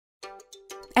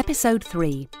Episode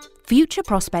 3 Future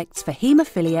Prospects for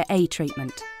Haemophilia A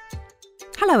Treatment.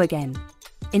 Hello again.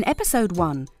 In Episode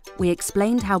 1, we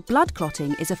explained how blood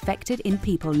clotting is affected in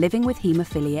people living with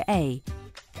Haemophilia A.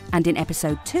 And in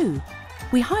Episode 2,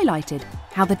 we highlighted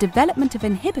how the development of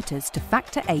inhibitors to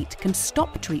factor VIII can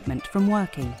stop treatment from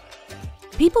working.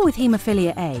 People with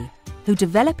Haemophilia A who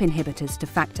develop inhibitors to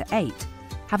factor VIII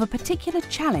have a particular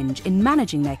challenge in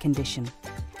managing their condition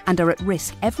and are at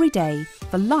risk every day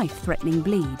for life-threatening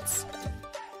bleeds.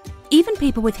 Even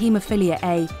people with Haemophilia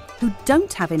A who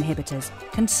don't have inhibitors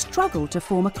can struggle to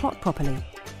form a clot properly,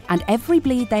 and every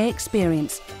bleed they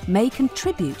experience may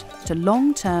contribute to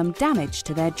long-term damage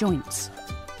to their joints.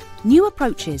 New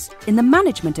approaches in the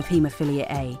management of Haemophilia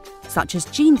A, such as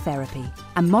gene therapy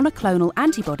and monoclonal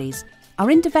antibodies, are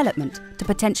in development to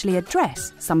potentially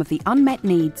address some of the unmet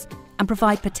needs and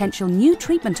provide potential new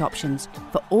treatment options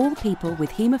for all people with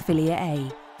Haemophilia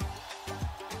A.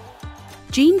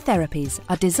 Gene therapies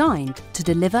are designed to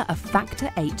deliver a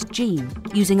factor VIII gene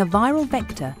using a viral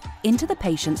vector into the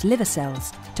patient's liver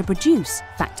cells to produce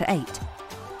factor VIII.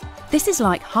 This is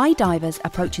like high divers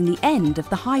approaching the end of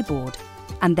the high board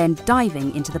and then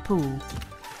diving into the pool.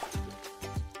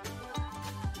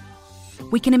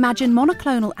 We can imagine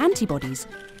monoclonal antibodies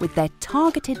with their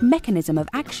targeted mechanism of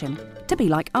action to be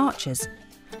like archers,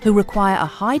 who require a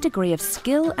high degree of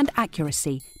skill and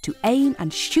accuracy to aim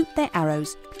and shoot their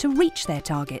arrows to reach their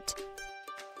target.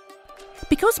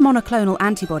 Because monoclonal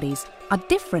antibodies are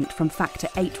different from factor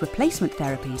VIII replacement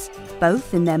therapies,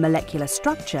 both in their molecular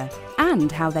structure and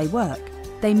how they work,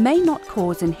 they may not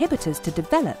cause inhibitors to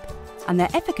develop, and their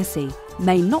efficacy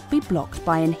may not be blocked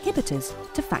by inhibitors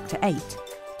to factor VIII.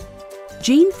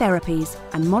 Gene therapies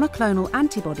and monoclonal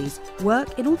antibodies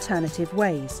work in alternative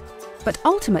ways, but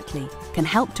ultimately can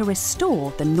help to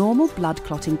restore the normal blood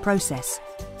clotting process.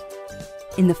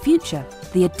 In the future,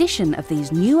 the addition of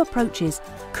these new approaches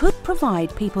could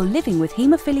provide people living with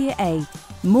Haemophilia A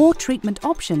more treatment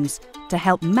options to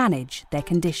help manage their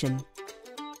condition.